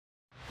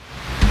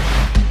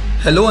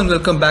Hello and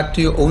welcome back to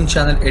your own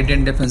channel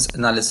Indian Defense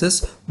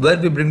Analysis, where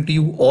we bring to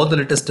you all the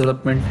latest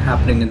development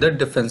happening in the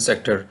defense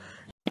sector.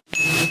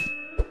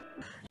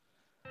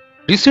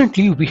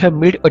 Recently, we have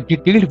made a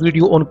detailed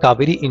video on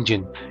Kaveri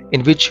Engine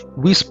in which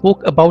we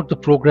spoke about the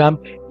program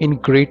in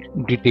great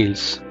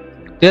details.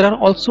 There are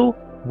also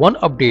one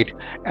update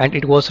and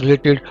it was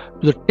related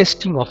to the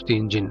testing of the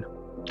engine.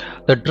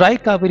 The DRY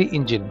Kaveri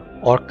engine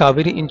or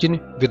Kaveri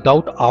engine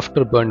without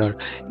afterburner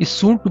is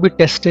soon to be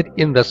tested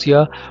in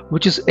Russia,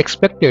 which is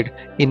expected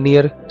in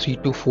near 3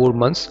 to 4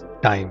 months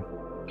time.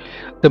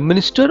 The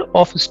Minister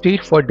of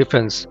State for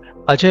Defense,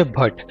 Ajay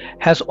Bhatt,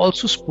 has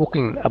also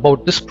spoken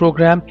about this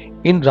program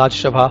in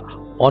Rajya Sabha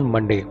on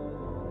Monday.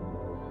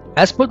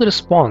 As per the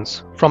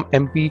response from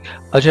MP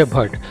Ajay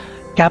Bhatt,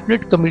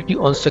 Cabinet Committee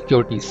on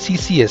Security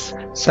 (CCS)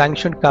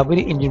 sanctioned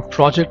Kaveri Engine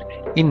Project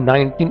in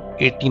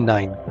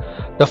 1989.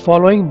 The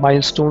following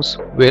milestones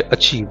were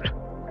achieved.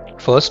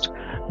 First,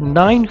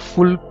 9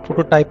 full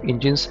prototype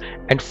engines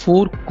and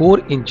 4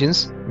 core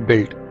engines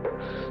built.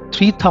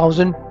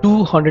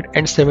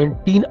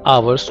 3,217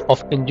 hours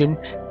of engine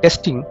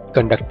testing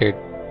conducted.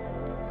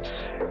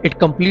 It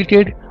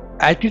completed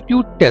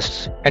altitude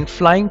tests and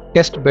flying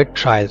test bed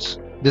trials.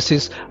 This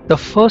is the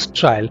first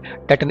trial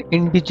that an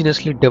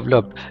indigenously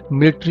developed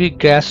military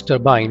gas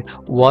turbine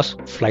was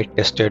flight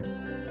tested.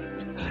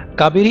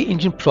 Kaveri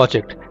Engine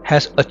Project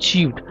has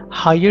achieved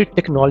higher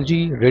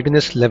technology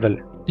readiness level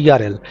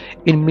 (TRL)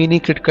 in many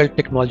critical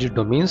technology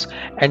domains,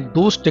 and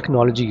those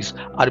technologies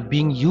are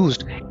being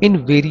used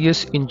in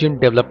various engine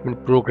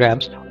development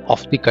programs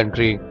of the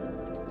country.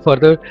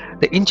 Further,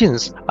 the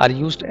engines are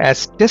used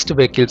as test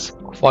vehicles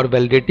for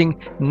validating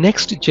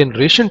next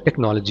generation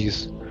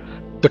technologies.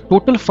 The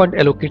total fund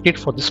allocated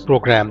for this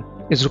program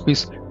is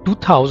Rs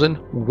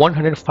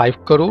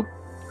 2,105 crore.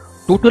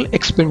 Total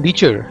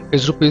expenditure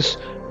is Rs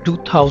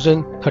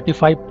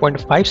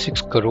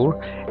 2,035.56 crore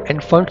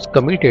and funds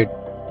committed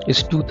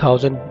is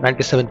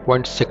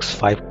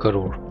 2,097.65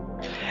 crore.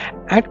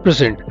 At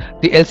present,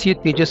 the LCA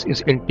Tejas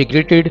is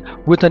integrated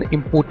with an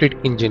imported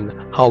engine.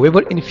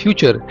 However, in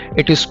future,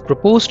 it is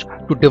proposed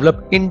to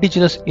develop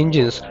indigenous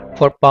engines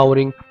for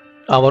powering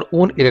our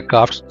own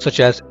aircrafts such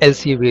as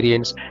LCA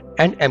variants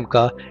and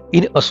AMCA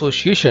in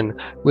association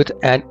with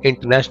an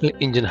international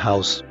engine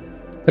house.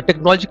 The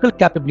technological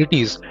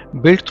capabilities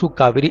built through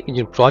Kaveri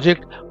Engine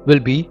Project will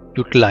be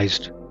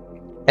utilized.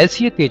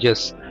 LCA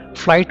Tejas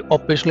Flight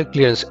Operational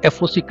Clearance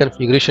 (FOC)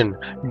 configuration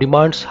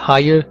demands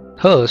higher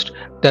thrust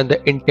than the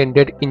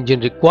intended engine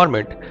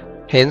requirement.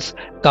 Hence,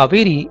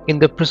 Kaveri in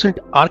the present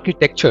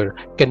architecture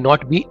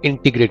cannot be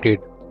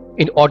integrated.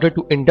 In order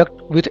to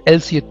induct with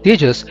LCA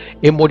Tejas,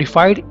 a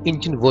modified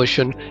engine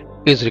version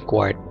is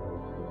required.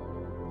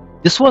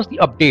 This was the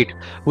update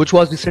which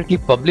was recently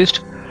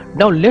published.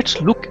 Now let's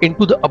look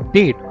into the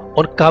update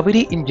on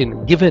Kaveri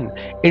engine given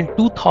in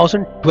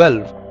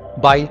 2012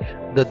 by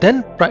the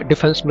then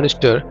Defense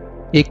Minister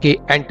aka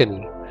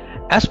Antony.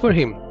 As per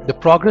him, the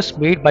progress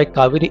made by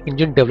Kaveri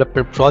Engine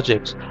Development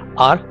Projects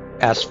are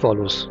as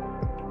follows.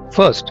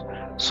 First,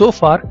 so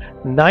far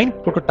 9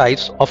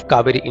 prototypes of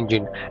Kaveri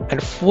engine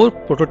and 4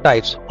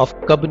 prototypes of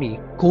Kabani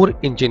core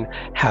engine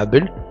have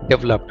been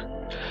developed.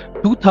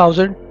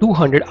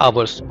 2,200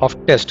 hours of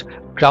test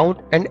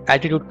ground and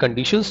altitude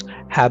conditions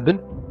have been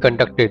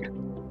conducted.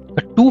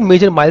 The 2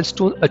 major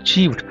milestones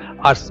achieved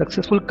are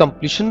successful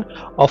completion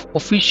of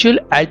official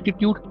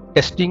altitude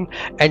testing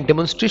and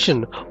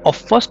demonstration of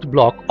first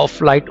block of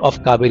flight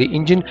of Kaveri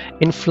engine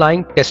in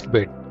flying test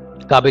bed.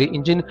 Kaveri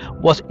engine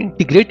was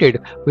integrated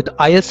with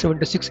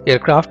IL-76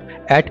 aircraft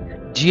at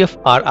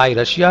GFRI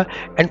Russia,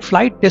 and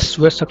flight tests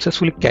were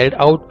successfully carried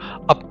out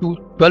up to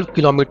 12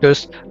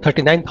 kilometers,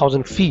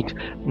 39,000 feet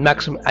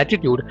maximum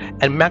altitude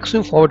and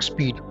maximum forward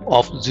speed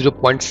of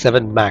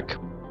 0.7 Mach.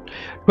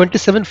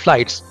 27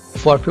 flights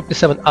for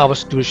 57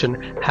 hours duration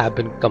have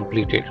been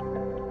completed.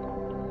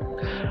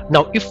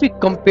 Now, if we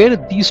compare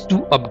these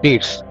two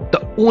updates,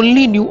 the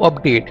only new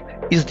update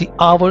is the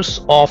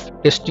hours of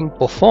testing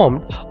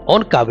performed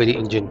on Kaveri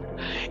engine.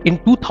 In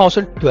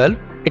 2012,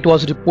 it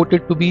was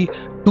reported to be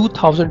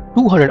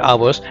 2,200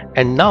 hours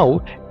and now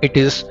it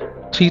is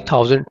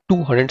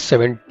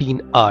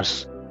 3,217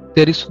 hours.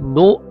 There is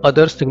no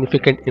other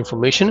significant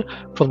information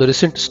from the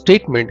recent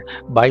statement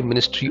by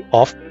Ministry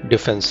of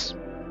Defense.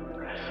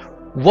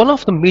 One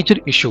of the major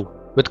issues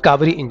with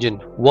Kaveri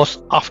engine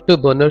was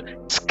afterburner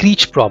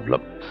screech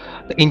problem.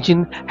 The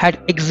engine had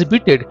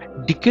exhibited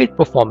decayed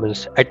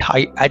performance at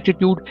high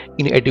altitude,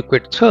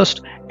 inadequate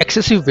thrust,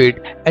 excessive weight,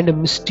 and a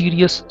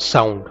mysterious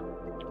sound.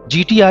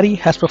 GTRE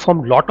has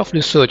performed a lot of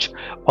research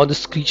on the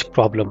screech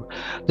problem.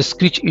 The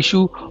screech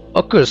issue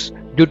occurs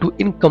due to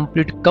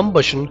incomplete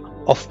combustion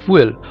of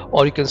fuel,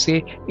 or you can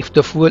say if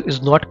the fuel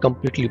is not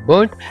completely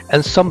burnt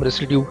and some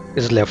residue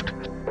is left.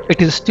 It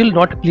is still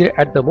not clear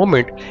at the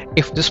moment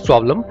if this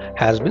problem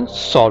has been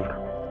solved.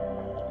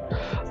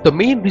 The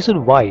main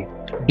reason why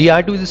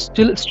DRDO is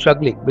still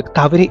struggling with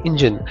Kaveri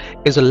engine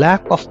is a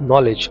lack of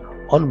knowledge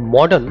on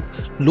modern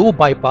low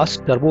bypass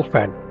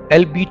turbofan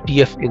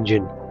 (LBTF)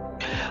 engine.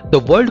 The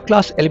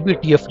world-class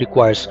LBTF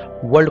requires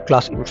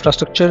world-class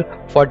infrastructure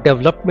for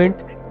development,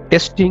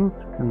 testing,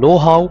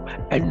 know-how,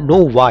 and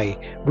know-why,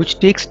 which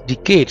takes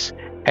decades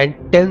and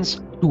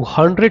tens to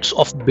hundreds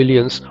of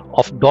billions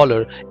of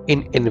dollars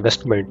in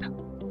investment.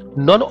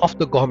 None of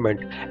the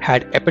government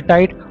had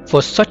appetite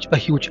for such a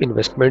huge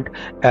investment,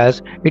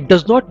 as it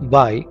does not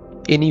buy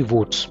any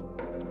votes.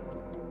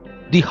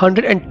 The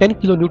 110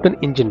 kilonewton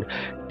engine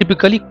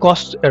typically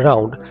costs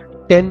around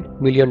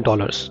 $10 million,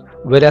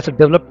 whereas the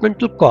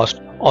developmental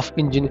cost of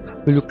engine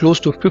will be close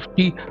to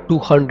 $50 to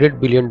 $100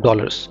 billion.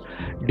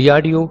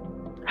 DRDO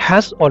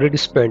has already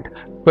spent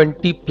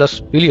 20 plus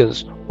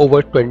billions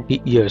over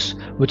 20 years,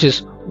 which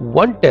is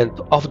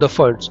 1/10 of the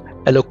funds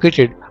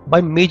allocated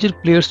by major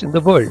players in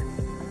the world.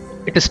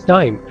 It is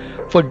time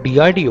for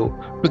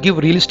DRDO to give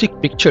a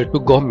realistic picture to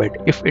government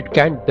if it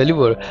can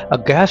deliver a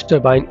gas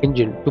turbine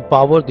engine to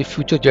power the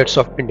future jets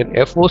of Indian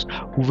Air Force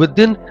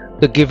within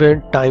the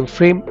given time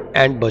frame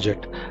and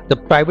budget. The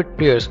private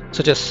players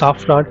such as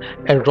Safran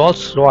and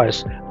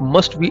Rolls-Royce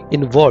must be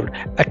involved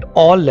at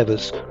all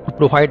levels to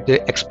provide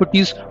their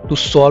expertise to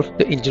solve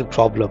the engine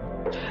problem.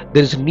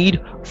 There is a need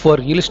for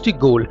a realistic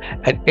goal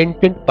and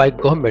intent by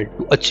government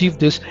to achieve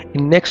this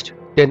in next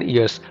 10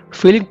 years,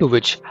 failing to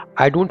which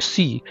I don't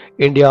see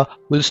India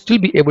will still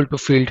be able to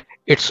field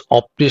its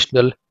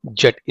operational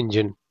jet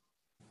engine.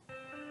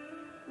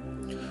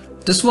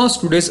 This was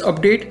today's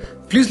update.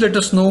 Please let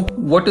us know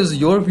what is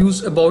your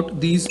views about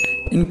these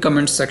in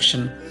comments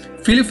section.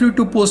 Feel free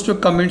to post your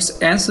comments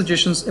and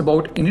suggestions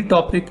about any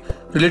topic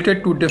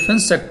related to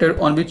defense sector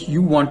on which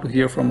you want to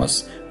hear from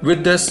us.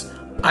 With this,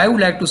 I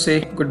would like to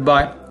say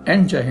goodbye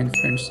and Jai Hind,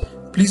 friends.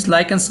 Please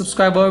like and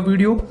subscribe our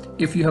video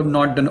if you have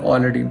not done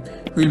already.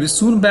 We'll be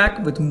soon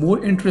back with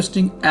more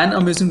interesting and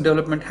amazing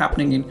development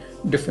happening in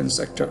defense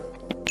sector.